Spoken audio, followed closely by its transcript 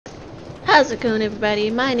How's it going,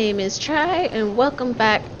 everybody? My name is Chai, and welcome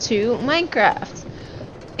back to Minecraft.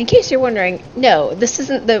 In case you're wondering, no, this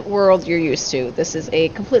isn't the world you're used to. This is a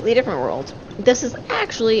completely different world. This is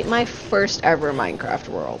actually my first ever Minecraft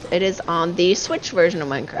world. It is on the Switch version of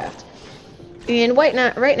Minecraft. And right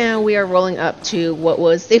now we are rolling up to what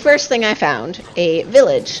was the first thing I found, a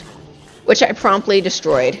village, which I promptly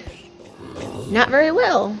destroyed. Not very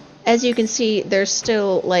well. As you can see, there's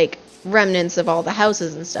still, like, remnants of all the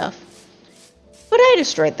houses and stuff. But I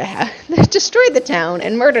destroyed destroyed the town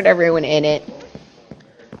and murdered everyone in it.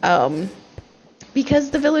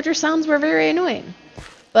 Because the villager sounds were very annoying.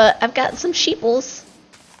 But I've got some sheeples,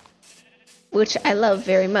 which I love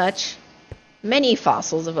very much. Many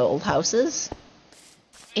fossils of old houses.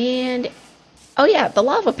 And, oh yeah, the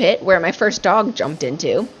lava pit where my first dog jumped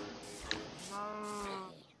into.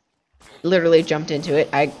 Literally jumped into it.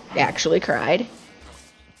 I actually cried.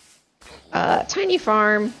 Tiny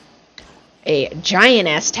farm. A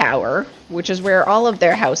giant-ass tower, which is where all of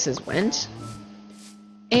their houses went.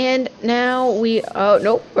 And now oh,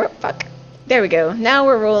 nope, fuck. There we go. Now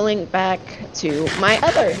we're rolling back to my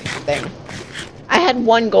other thing. I had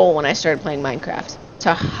one goal when I started playing Minecraft.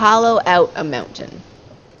 To hollow out a mountain.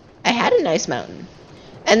 I had a nice mountain.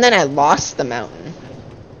 And then I lost the mountain.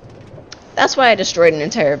 That's why I destroyed an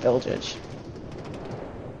entire village.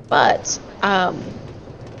 But,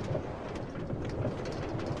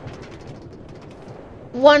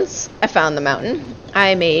 once I found the mountain,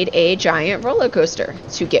 I made a giant roller coaster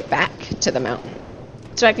to get back to the mountain.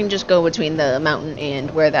 So I can just go between the mountain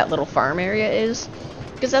and where that little farm area is.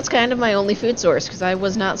 Because that's kind of my only food source, because I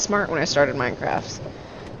was not smart when I started Minecraft.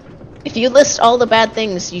 If you list all the bad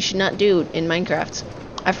things you should not do in Minecraft,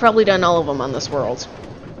 I've probably done all of them on this world.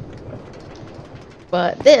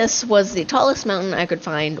 But this was the tallest mountain I could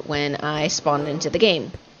find when I spawned into the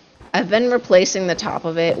game. I've been replacing the top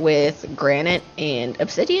of it with granite and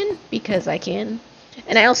obsidian, because I can.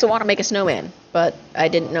 And I also want to make a snowman, but I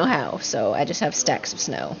didn't know how, so I just have stacks of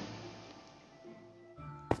snow.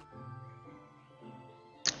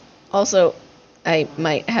 Also, I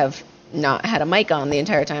might have not had a mic on the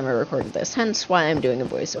entire time I recorded this, hence why I'm doing a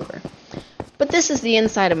voiceover. But this is the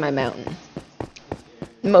inside of my mountain.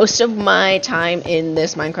 Most of my time in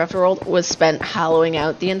this Minecraft world was spent hollowing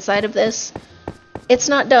out the inside of this. It's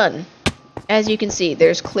not done. As you can see,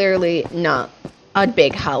 there's clearly not a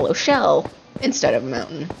big hollow shell instead of a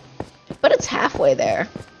mountain. But it's halfway there.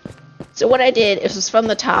 So what I did is from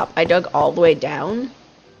the top, I dug all the way down,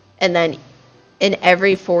 and then in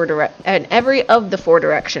every of the four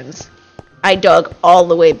directions, I dug all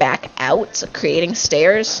the way back out, creating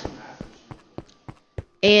stairs.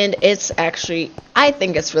 And it's actually, I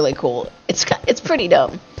think it's really cool. It's pretty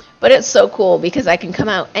dumb, but it's so cool because I can come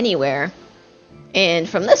out anywhere. And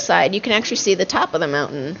from this side, you can actually see the top of the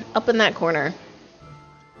mountain, up in that corner.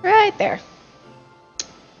 Right there.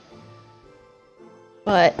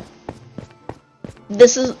 But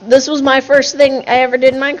this was my first thing I ever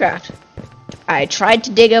did in Minecraft. I tried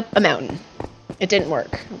to dig up a mountain. It didn't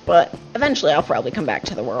work, but eventually I'll probably come back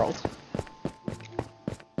to the world.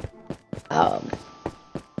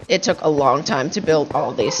 It took a long time to build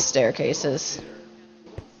all these staircases.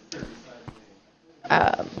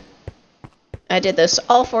 I did this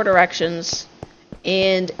all four directions,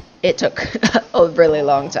 and it took a really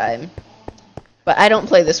long time. But I don't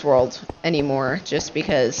play this world anymore, just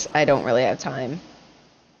because I don't really have time.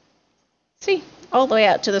 See, all the way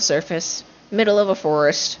out to the surface, middle of a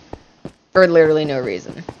forest, for literally no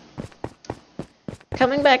reason.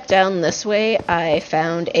 Coming back down this way, I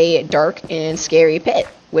found a dark and scary pit,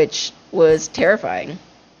 which was terrifying.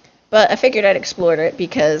 But I figured I'd explore it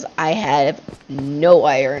because I have no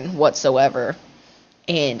iron whatsoever.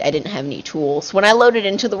 And I didn't have any tools. When I loaded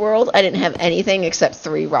into the world, I didn't have anything except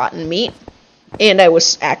 3 rotten meat. And I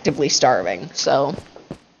was actively starving. So,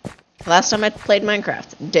 last time I played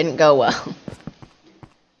Minecraft, didn't go well.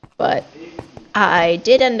 But I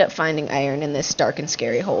did end up finding iron in this dark and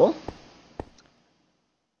scary hole.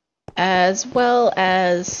 As well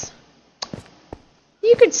as,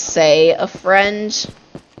 you could say, a friend,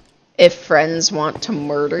 if friends want to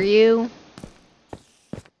murder you.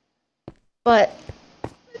 But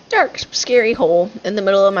dark, scary hole in the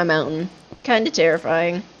middle of my mountain. Kind of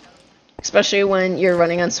terrifying. Especially when you're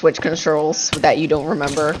running on Switch controls that you don't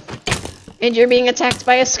remember. And you're being attacked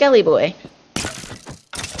by a skelly boy.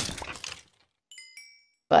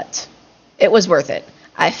 But it was worth it.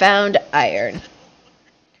 I found iron.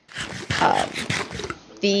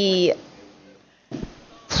 The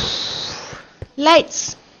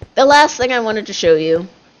lights. The last thing I wanted to show you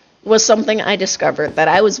was something I discovered that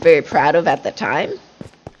I was very proud of at the time.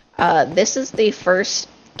 This is the first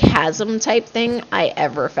chasm type thing I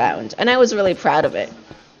ever found, and I was really proud of it.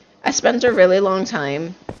 I spent a really long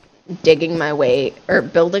time digging my way or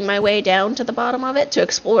building my way down to the bottom of it to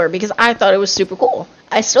explore because I thought it was super cool.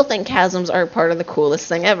 I still think chasms are part of the coolest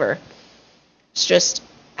thing ever. It's just,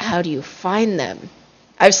 how do you find them?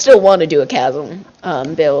 I still want to do a chasm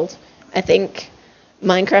build. I think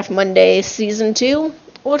Minecraft Monday Season 2,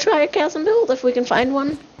 we'll try a chasm build if we can find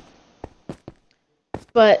one.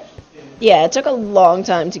 But yeah, it took a long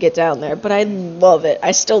time to get down there, but I love it.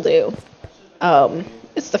 I still do.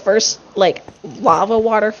 It's the first, like, lava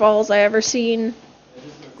waterfalls I ever seen.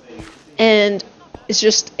 And it's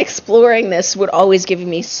just, exploring this would always give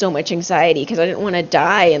me so much anxiety because I didn't want to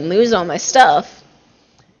die and lose all my stuff.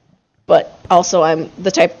 But also, I'm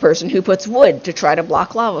the type of person who puts wood to try to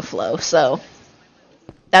block lava flow, so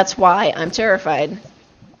that's why I'm terrified.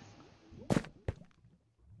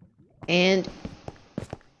 And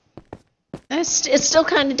it still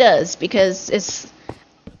kind of does, because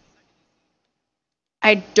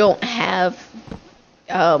I don't have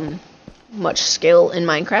much skill in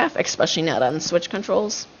Minecraft, especially not on Switch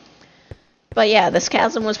controls. But yeah, this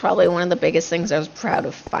chasm was probably one of the biggest things I was proud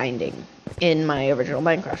of finding in my original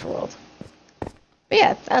Minecraft world. But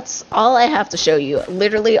yeah, that's all I have to show you.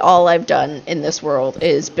 Literally all I've done in this world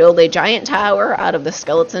is build a giant tower out of the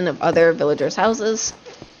skeleton of other villagers' houses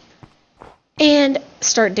and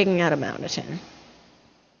start digging out a mountain.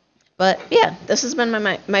 But yeah, this has been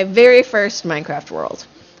my very first Minecraft world.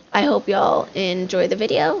 I hope y'all enjoy the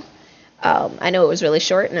video. I know it was really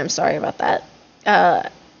short, and I'm sorry about that.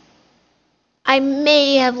 I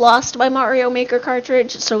may have lost my Mario Maker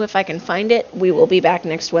cartridge, so if I can find it, we will be back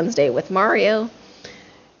next Wednesday with Mario.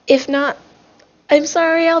 If not, I'm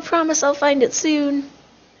sorry, I'll promise I'll find it soon.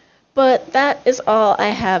 But that is all I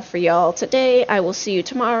have for y'all today. I will see you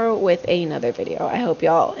tomorrow with another video. I hope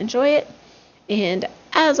y'all enjoy it. And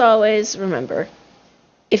as always, remember,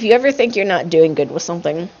 if you ever think you're not doing good with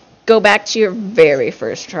something, go back to your very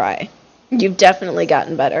first try. You've definitely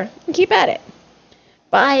gotten better. And keep at it.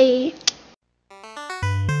 Bye.